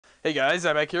Hey guys,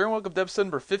 I'm back here and welcome to episode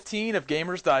number 15 of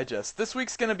Gamers Digest. This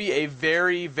week's going to be a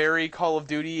very Call of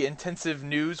Duty intensive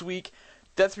news week.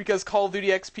 That's because Call of Duty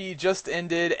XP just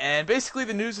ended and basically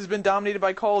the news has been dominated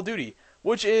by Call of Duty,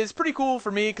 which is pretty cool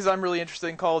for me because I'm really interested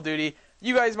in Call of Duty.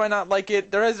 You guys might not like it.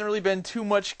 There hasn't really been too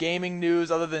much gaming news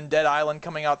other than Dead Island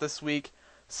coming out this week.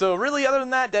 So really other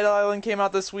than that, Dead Island came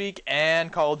out this week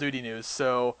and Call of Duty news.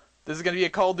 So this is going to be a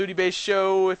Call of Duty based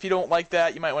show. If you don't like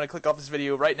that, you might want to click off this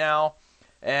video right now.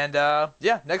 And,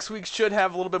 yeah, next week should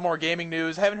have a little bit more gaming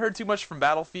news. I haven't heard too much from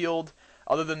Battlefield,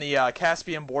 other than the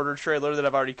Caspian Border trailer that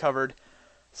I've already covered.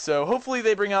 So hopefully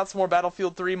they bring out some more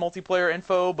Battlefield 3 multiplayer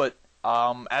info, but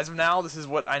as of now, this is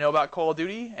what I know about Call of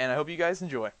Duty, and I hope you guys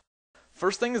enjoy.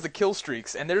 First thing is the kill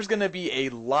streaks, and there's going to be a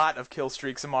lot of kill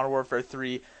streaks in Modern Warfare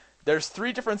 3. There's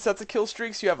 3 different sets of kill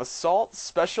streaks. You have Assault,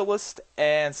 Specialist,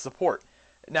 and Support.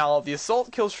 Now, the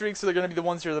Assault kill streaks are going to be the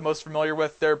ones you're the most familiar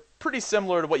with. They're pretty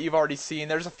similar to what you've already seen.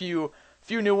 There's a few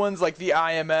new ones like the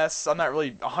IMS. I'm not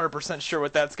really 100% sure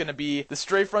what that's going to be. The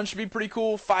Strafe Run should be pretty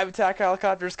cool. 5 attack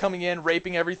helicopters coming in,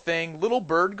 raping everything. Little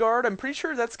Bird Guard, I'm pretty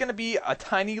sure that's going to be a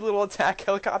tiny little attack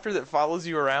helicopter that follows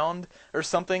you around or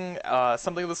something,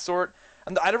 something of the sort.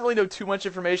 And I don't really know too much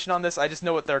information on this. I just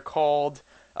know what they're called.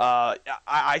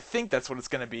 I think that's what it's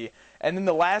going to be. And then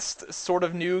the last sort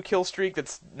of new kill streak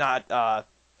that's not,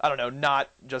 I don't know, not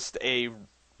just a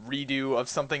redo of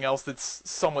something else that's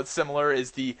somewhat similar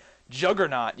is the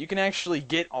Juggernaut. You can actually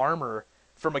get armor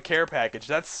from a care package.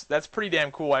 That's pretty damn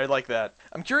cool. I like that.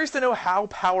 I'm curious to know how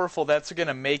powerful that's going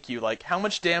to make you. Like, how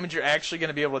much damage you're actually going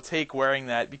to be able to take wearing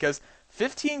that. Because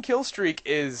 15 kill streak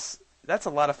that's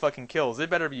a lot of fucking kills. It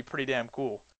better be pretty damn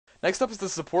cool. Next up is the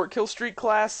Support kill streak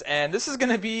class, and this is going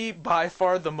to be by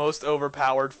far the most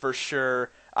overpowered for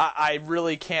sure. I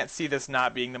really can't see this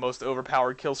not being the most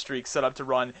overpowered kill streak set up to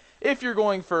run if you're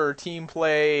going for team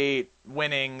play,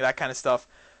 winning, that kind of stuff.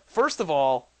 First of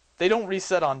all, they don't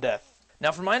reset on death.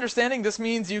 Now, from my understanding, this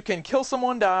means you can kill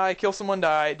someone, die,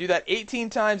 do that 18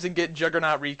 times and get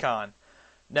Juggernaut Recon.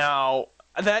 Now,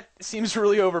 that seems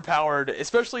really overpowered,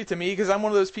 especially to me, because I'm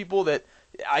one of those people that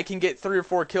I can get 3 or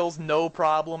 4 kills no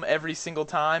problem every single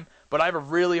time, but I have a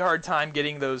really hard time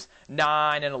getting those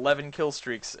 9 and 11 kill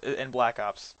streaks in Black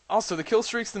Ops. Also, the kill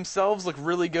streaks themselves look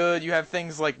really good. You have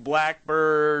things like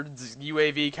Blackbirds,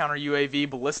 UAV, counter UAV,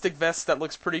 ballistic vests that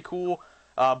looks pretty cool.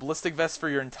 Ballistic vests for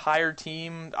your entire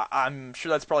team. I'm sure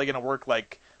that's probably going to work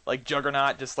like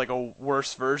Juggernaut, just like a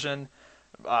worse version.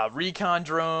 Recon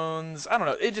drones. I don't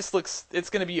know. It just looks, it's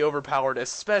going to be overpowered,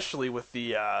 especially with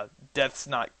the deaths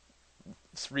not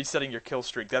resetting your kill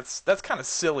streak. That's kind of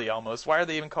silly almost. Why are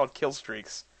they even called kill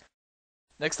streaks?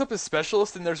 Next up is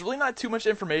Specialist, and there's really not too much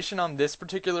information on this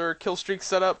particular kill streak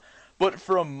setup, but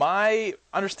from my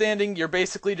understanding, you're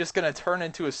basically just going to turn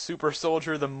into a super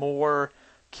soldier the more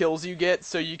kills you get.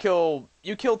 So you kill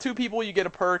 2 people, you get a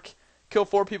perk. Kill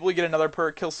 4 people, you get another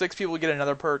perk. Kill 6 people, you get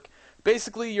another perk.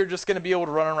 Basically, you're just going to be able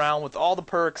to run around with all the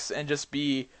perks and just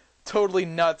be totally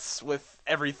nuts with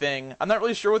everything. I'm not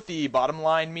really sure what the bottom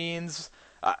line means.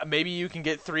 Maybe you can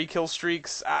get 3 kill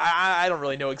streaks. I don't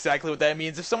really know exactly what that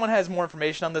means. If someone has more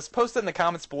information on this, post it in the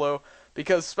comments below,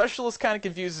 because Specialist kind of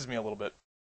confuses me a little bit.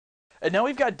 And now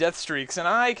we've got death streaks, and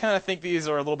I kind of think these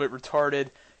are a little bit retarded.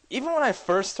 Even when I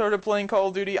first started playing Call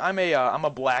of Duty, I'm a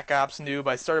Black Ops noob.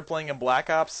 I started playing in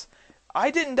Black Ops. I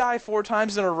didn't die 4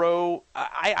 times in a row.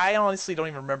 I honestly don't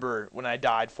even remember when I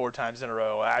died 4 times in a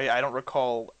row. I don't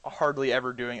recall hardly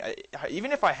ever doing it.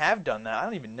 Even if I have done that, I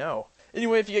don't even know.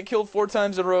 Anyway, if you get killed 4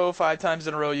 times in a row, 5 times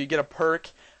in a row, you get a perk.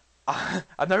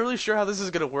 I'm not really sure how this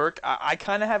is going to work. I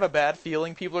kind of have a bad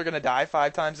feeling people are going to die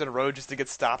 5 times in a row just to get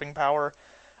stopping power.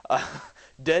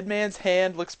 Dead Man's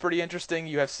Hand looks pretty interesting.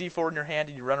 You have C4 in your hand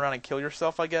and you run around and kill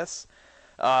yourself, I guess.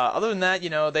 Other than that, you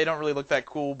know, they don't really look that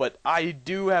cool, but I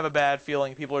do have a bad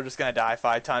feeling people are just going to die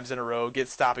 5 times in a row, get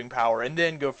stopping power, and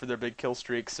then go for their big kill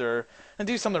streaks and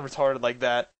do something retarded like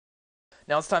that.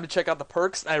 Now it's time to check out the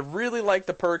perks. I really like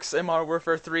the perks in Modern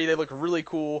Warfare 3. They look really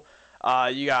cool.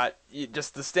 You got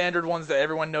just the standard ones that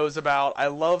everyone knows about. I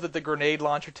love that the grenade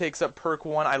launcher takes up perk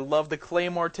 1. I love the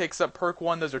Claymore takes up perk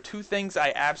 1. Those are 2 things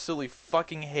I absolutely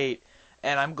fucking hate,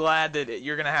 and I'm glad that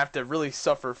you're going to have to really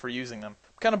suffer for using them.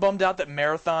 I'm kind of bummed out that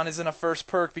Marathon isn't a first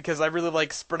perk because I really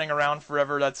like sprinting around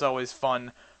forever. That's always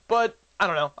fun. But I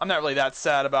don't know, I'm not really that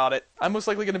sad about it. I'm most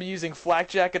likely going to be using Flak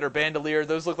Jacket or Bandolier.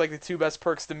 Those look like the 2 best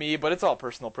perks to me, but it's all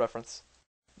personal preference.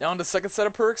 Now on to the second set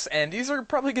of perks, and these are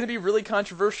probably going to be really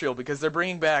controversial because they're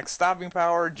bringing back Stopping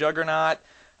Power, Juggernaut,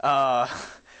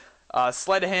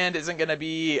 Sleight of Hand isn't going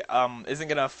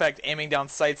to affect aiming down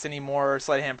sights anymore.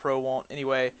 Sleight of Hand Pro won't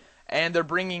anyway. And they're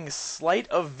bringing Sleight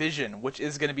of Vision, which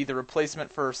is going to be the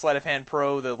replacement for Sleight of Hand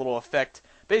Pro, the little effect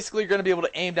Basically, you're going to be able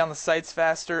to aim down the sights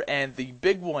faster, and the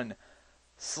big one,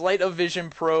 Sleight of Vision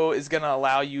Pro, is going to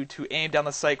allow you to aim down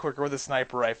the sight quicker with a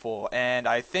sniper rifle, and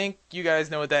I think you guys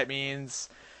know what that means.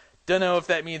 Don't know if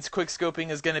that means quickscoping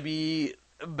is going to be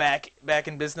back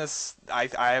in business. I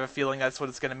have a feeling that's what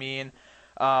it's going to mean.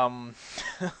 Oh,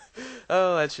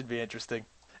 that should be interesting.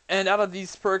 And out of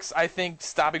these perks, I think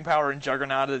Stopping Power and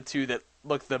Juggernaut are the two that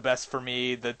look the best for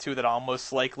me, the two that I'll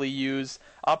most likely use.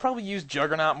 I'll probably use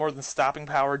Juggernaut more than Stopping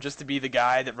Power just to be the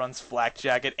guy that runs Flak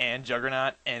Jacket and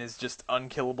Juggernaut and is just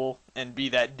unkillable, and be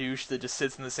that douche that just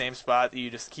sits in the same spot that you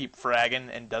just keep fragging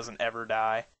and doesn't ever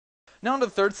die. Now on to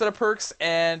the third set of perks,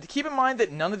 and keep in mind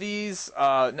that none of these,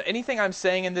 anything I'm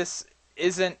saying in this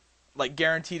isn't like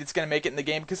guaranteed it's going to make it in the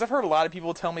game, because I've heard a lot of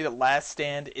people tell me that Last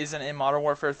Stand isn't in Modern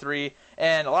Warfare 3,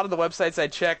 and a lot of the websites I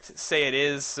checked say it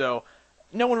is, so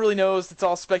no one really knows. It's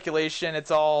all speculation.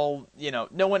 It's all,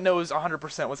 no one knows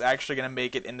 100% what's actually going to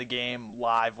make it in the game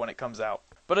live when it comes out.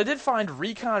 But I did find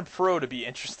Recon Pro to be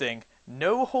interesting.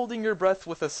 No holding your breath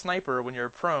with a sniper when you're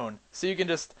prone, so you can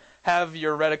just have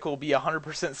your reticle be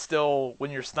 100% still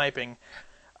when you're sniping.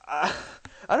 I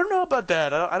don't know about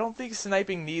that. I don't think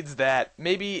sniping needs that.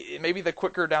 Maybe the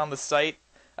quicker down the sight.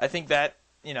 I think that,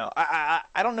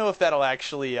 I don't know if that'll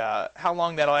actually, how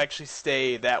long that'll actually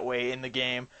stay that way in the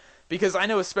game. Because I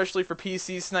know especially for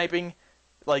PC sniping,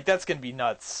 like, that's going to be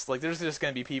nuts. Like, there's just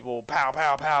going to be people pow,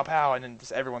 pow, pow, pow, and then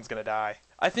just everyone's going to die.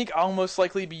 I think I'll most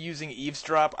likely be using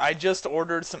Eavesdrop. I just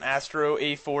ordered some Astro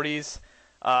A40s.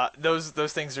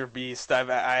 Those things are beasts.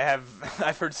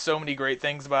 I've heard so many great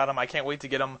things about them. I can't wait to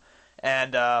get them.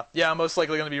 And yeah, I'm most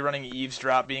likely going to be running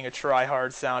Eavesdrop, being a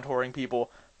try-hard sound whoring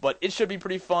people. But it should be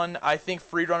pretty fun. I think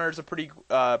Freerunner is a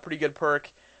pretty good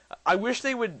perk. I wish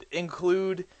they would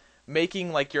include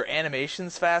making like your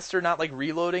animations faster, not like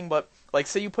reloading, but like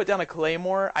say you put down a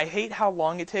claymore. I hate how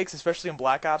long it takes, especially in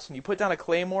Black Ops. When you put down a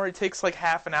claymore, it takes like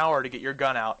half an hour to get your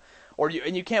gun out.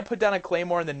 And you can't put down a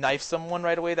claymore and then knife someone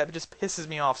right away. That just pisses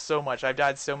me off so much. I've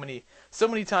died so many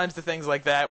times to things like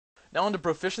that. Now on to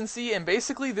Proficiency, and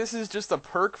basically this is just a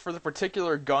perk for the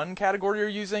particular gun category you're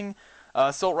using.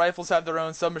 Assault rifles have their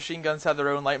own, submachine guns have their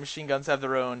own, light machine guns have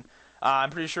their own.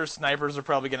 I'm pretty sure snipers are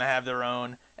probably going to have their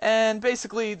own. And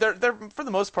basically, they're for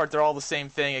the most part, they're all the same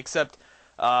thing, except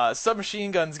submachine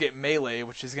guns get melee,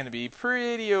 which is going to be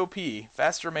pretty OP.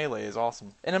 Faster melee is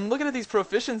awesome. And I'm looking at these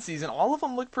proficiencies, and all of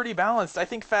them look pretty balanced. I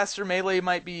think faster melee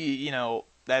might be,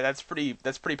 that's pretty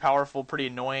powerful, pretty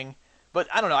annoying. But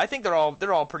I don't know. I think they're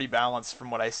all pretty balanced from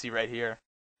what I see right here.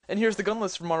 And here's the gun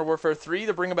list for Modern Warfare 3.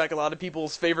 They're bringing back a lot of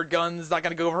people's favorite guns. Not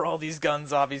going to go over all these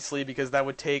guns, obviously, because that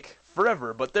would take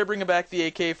forever. But they're bringing back the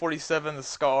AK-47, the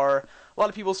SCAR. A lot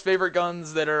of people's favorite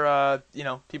guns that are,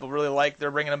 people really like.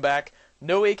 They're bringing them back.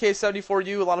 No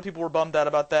AK-74U. A lot of people were bummed out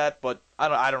about that, but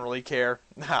I don't really care.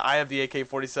 I have the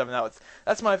AK-47.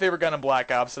 That's my favorite gun in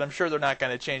Black Ops, and I'm sure they're not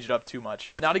going to change it up too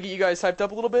much. Now to get you guys hyped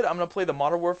up a little bit, I'm going to play the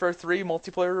Modern Warfare 3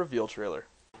 multiplayer reveal trailer.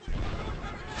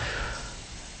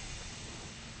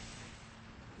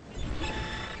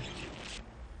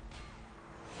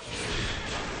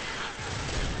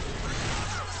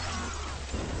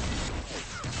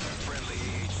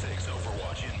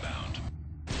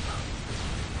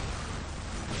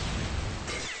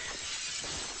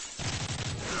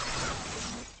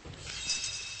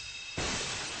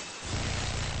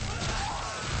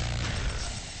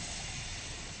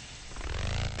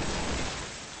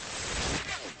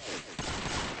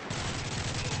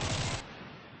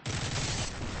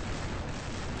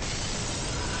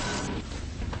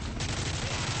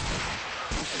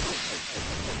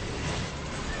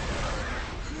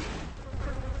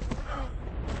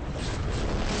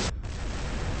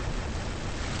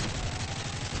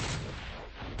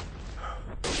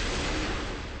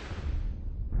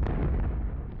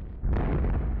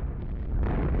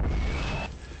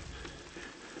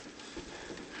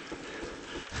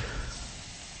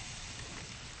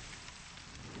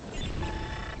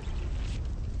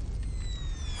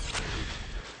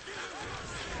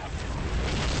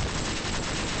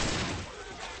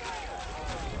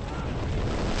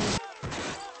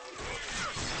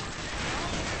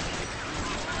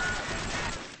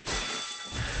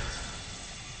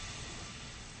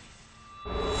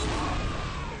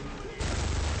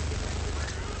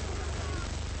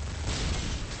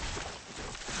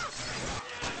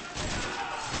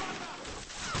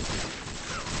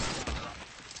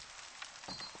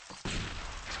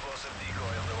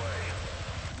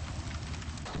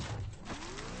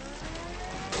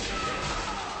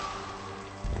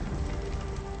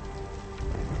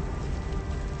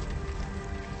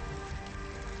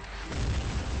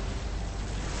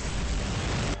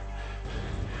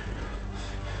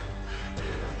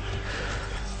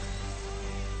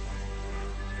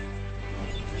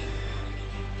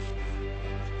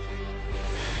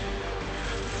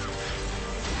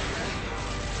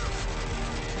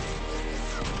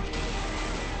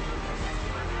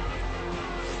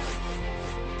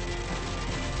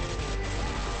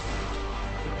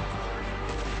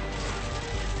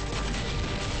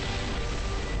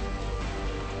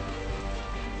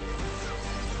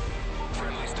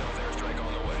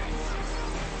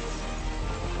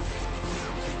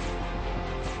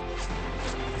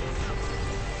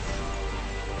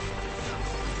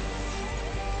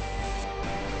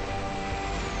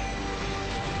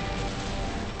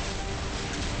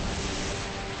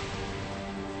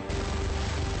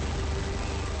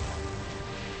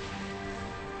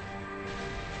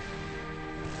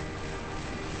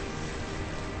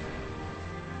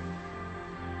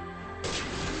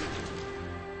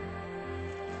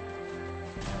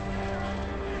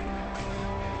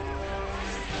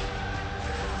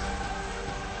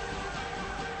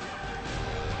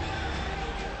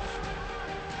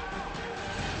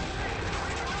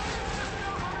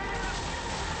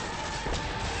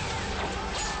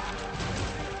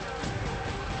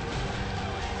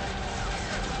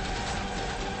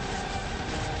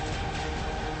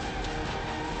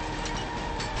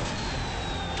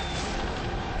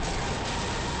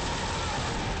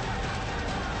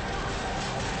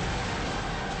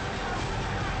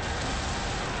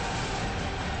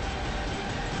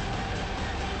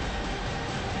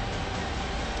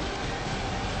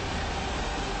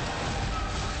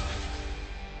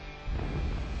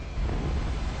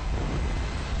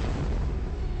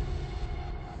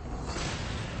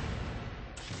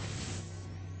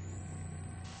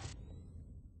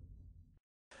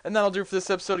 And that'll do for this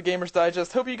episode of Gamers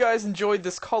Digest. Hope you guys enjoyed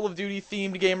this Call of Duty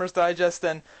themed Gamers Digest,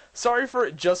 and sorry for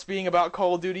it just being about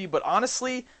Call of Duty, but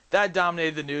honestly, that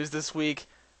dominated the news this week.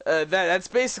 That's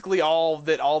basically all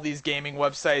that all these gaming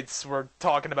websites were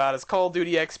talking about is Call of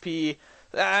Duty XP.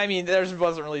 I mean, there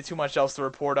wasn't really too much else to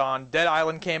report on. Dead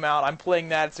Island came out. I'm playing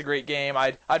that. It's a great game.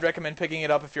 I'd recommend picking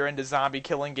it up if you're into zombie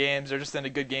killing games or just into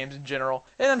good games in general.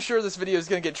 And I'm sure this video is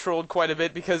going to get trolled quite a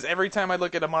bit because every time I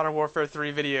look at a Modern Warfare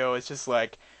 3 video, it's just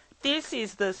like, this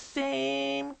is the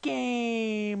same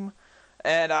game.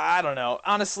 And I don't know.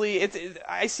 Honestly,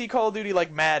 I see Call of Duty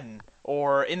like Madden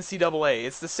or NCAA.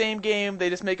 It's the same game. They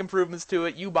just make improvements to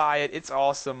it. You buy it. It's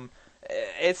awesome.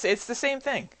 It's the same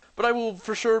thing. But I will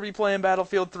for sure be playing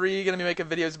Battlefield 3, going to be making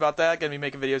videos about that, going to be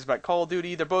making videos about Call of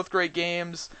Duty. They're both great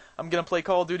games. I'm going to play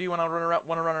Call of Duty when I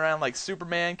want to run around like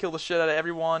Superman, kill the shit out of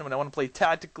everyone. When I want to play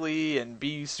tactically and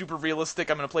be super realistic,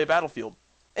 I'm going to play Battlefield.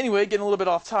 Anyway, getting a little bit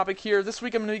off topic here, this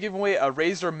week I'm going to be giving away a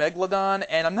Razer Megalodon,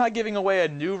 and I'm not giving away a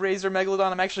new Razer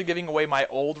Megalodon, I'm actually giving away my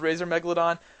old Razer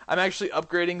Megalodon. I'm actually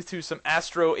upgrading to some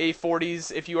Astro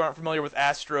A40s. If you aren't familiar with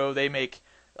Astro, they make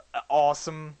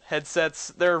awesome headsets.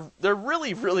 They're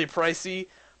really, really pricey,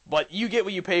 but you get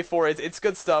what you pay for. It's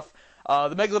good stuff.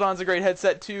 The Megalodon's a great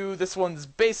headset too. This one's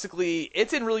basically,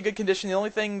 it's in really good condition. The only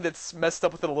thing that's messed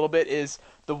up with it a little bit is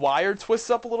the wire twists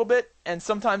up a little bit, and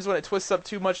sometimes when it twists up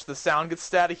too much, the sound gets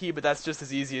staticky, but that's just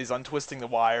as easy as untwisting the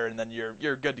wire, and then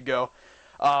you're good to go.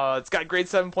 It's got great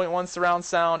 7.1 surround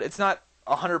sound. It's not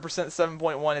 100%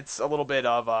 7.1, it's a little bit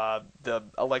of the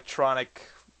electronic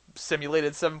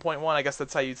simulated 7.1, I guess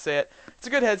that's how you'd say it. It's a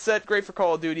good headset, great for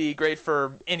Call of Duty, great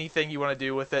for anything you want to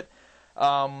do with it.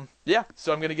 Yeah,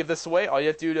 so I'm going to give this away. All you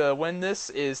have to do to win this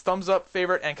is thumbs up,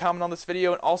 favorite, and comment on this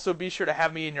video, and also be sure to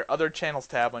have me in your other channels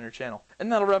tab on your channel. And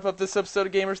that'll wrap up this episode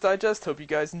of Gamers Digest. Hope you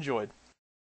guys enjoyed.